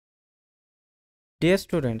Dear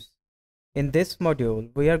students, in this module,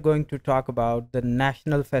 we are going to talk about the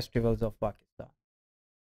national festivals of Pakistan.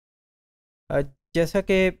 जैसा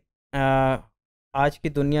कि आज की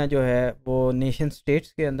दुनिया जो है वो नेशन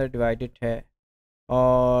स्टेट्स के अंदर डिवाइडेड है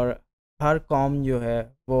और हर कौम जो है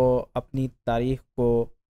वो अपनी तारीख़ को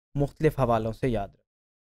मुख्तलिफ़ हवालों से याद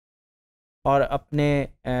रखती और अपने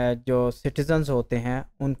जो सिटीज़न्स होते हैं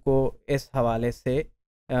उनको इस हवाले से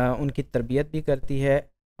उनकी तरबियत भी करती है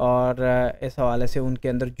और इस हवाले से उनके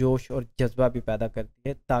अंदर जोश और जज्बा भी पैदा करती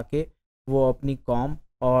है ताकि वो अपनी कौम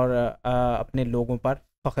और अपने लोगों पर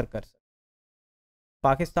फ़ख्र कर सकें।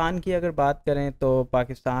 पाकिस्तान की अगर बात करें तो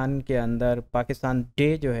पाकिस्तान के अंदर पाकिस्तान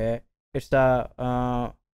डे जो है it's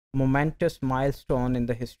a momentous milestone in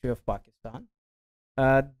the history of Pakistan.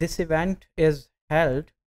 This event is held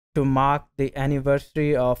to mark the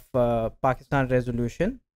anniversary of Pakistan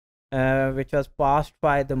resolution, which was passed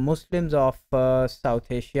by the Muslims of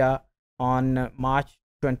South Asia on March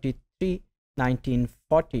 23,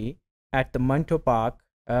 1940 at the Manto Park,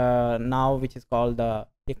 now which is called the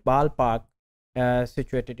Iqbal Park,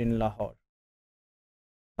 situated in Lahore.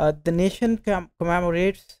 The nation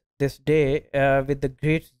commemorates this day with the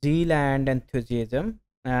great zeal and enthusiasm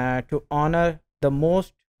to honor the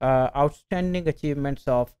most outstanding achievements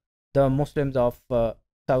of the Muslims of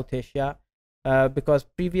South Asia, because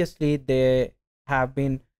previously they have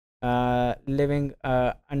been living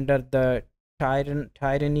under the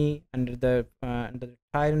tyranny and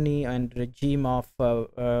regime of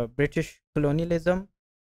British colonialism.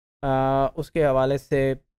 उसके हवाले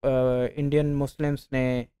से Indian Muslims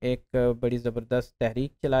ने एक बड़ी ज़बरदस्त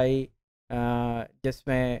तहरीक चलाई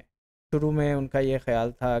जिसमें शुरू में उनका ये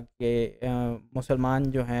ख़्याल था कि मुसलमान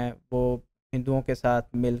जो हैं वो हिंदुओं के साथ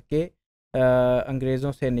मिल के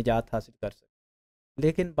अंग्रेज़ों से निजात हासिल कर सकें,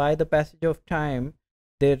 लेकिन by the passage of time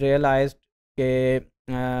they realised कि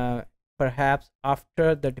perhaps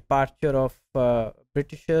after the departure of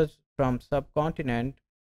Britishers from subcontinent,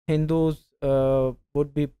 Hindus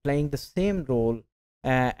would be playing the same role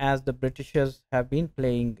as the Britishers have been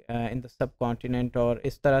playing in the subcontinent, और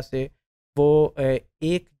इस तरह से वो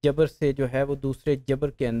एक जबर से जो है वो दूसरे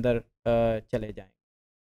जबर के अंदर चले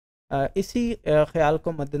जाएं। इसी ख्याल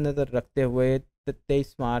को मद्देनज़र रखते हुए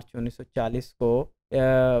 23 मार्च 1940 को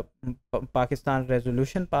पाकिस्तान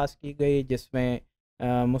रेजोल्यूशन पास की गई जिसमें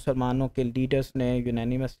मुसलमानों के लीडर्स ने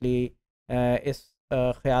यूनानिमसली इस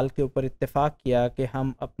ख्याल के ऊपर इत्तेफाक किया कि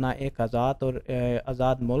हम अपना एक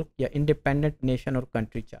आज़ाद मुल्क या इंडिपेंडेंट नेशन और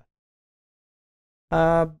कंट्री चाहते।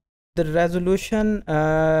 The resolution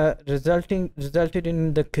resulted in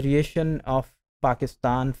the creation of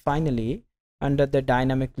Pakistan finally under the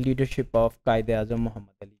dynamic leadership of Qaid-e-Azam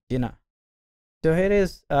Muhammad Ali Jinnah. So here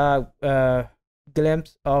is a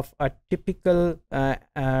glimpse of a typical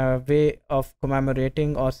way of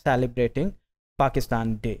commemorating or celebrating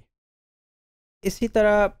Pakistan Day. इसी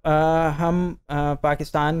तरह हम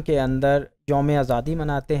पाकिस्तान के अंदर यौम आज़ादी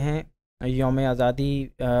मनाते हैं। यौम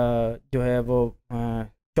आज़ादी जो है वो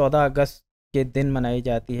 14 अगस्त के दिन मनाई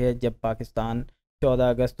जाती है जब पाकिस्तान 14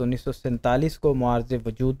 अगस्त 1947 को मुआर्ज़े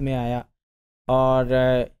वजूद में आया, और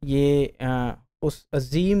ये उस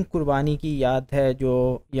अज़ीम कुर्बानी की याद है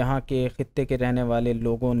जो यहाँ के ख़ित्ते के रहने वाले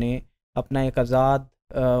लोगों ने अपना एक आज़ाद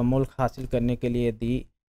मुल्क हासिल करने के लिए दी,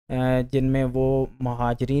 जिनमें वो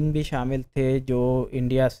महाजरीन भी शामिल थे जो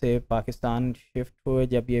इंडिया से पाकिस्तान शिफ्ट हुए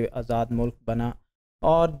जब ये आज़ाद मुल्क बना,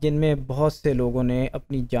 और जिनमें बहुत से लोगों ने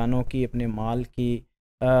अपनी जानों की, अपने माल की,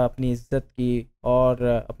 अपनी इज़्ज़त की और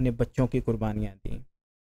अपने बच्चों की कुर्बानियाँ दी।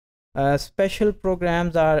 Special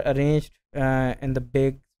programs are arranged in the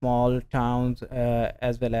big, small towns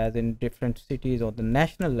as well as in different cities on the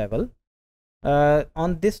national level.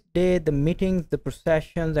 On this day, the meetings, the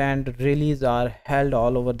processions and rallies are held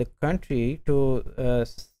all over the country to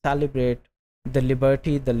celebrate the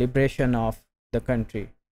liberation of the country.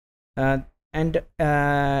 And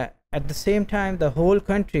at the same time, the whole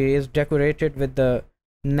country is decorated with the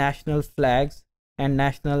national flags, and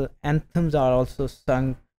national anthems are also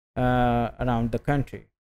sung around the country.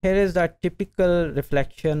 Here is the typical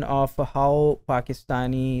reflection of how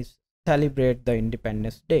Pakistanis celebrate the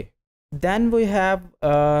Independence Day. Then we have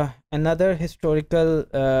another historical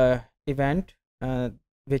event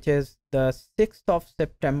which is the 6th of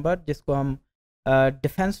September, जिसको हम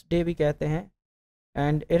Defense Day भी कहते हैं,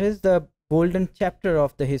 and it is the golden chapter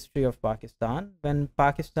of the history of Pakistan when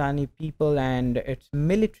Pakistani people and its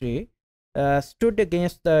military stood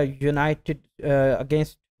against the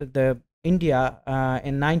India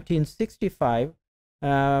in 1965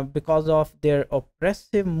 because of their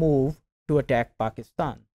oppressive move to attack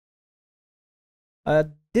Pakistan.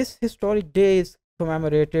 This historic day is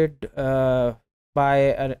commemorated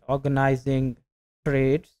by organizing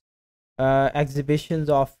parades, exhibitions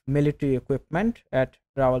of military equipment at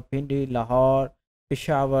Rawalpindi, Lahore,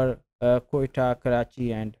 Peshawar, Quetta,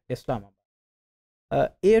 Karachi, and Islamabad.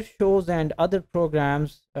 Air shows and other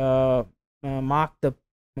programs mark the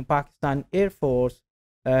Pakistan Air Force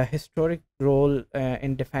historic role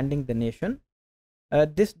in defending the nation.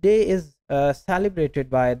 This day is celebrated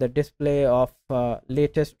by the display of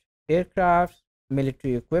latest aircrafts,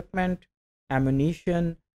 military equipment,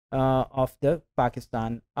 ammunition of the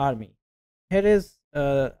Pakistan Army. Here is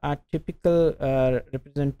a typical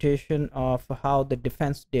representation of how the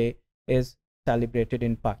Defense Day is celebrated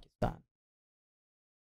in Pakistan.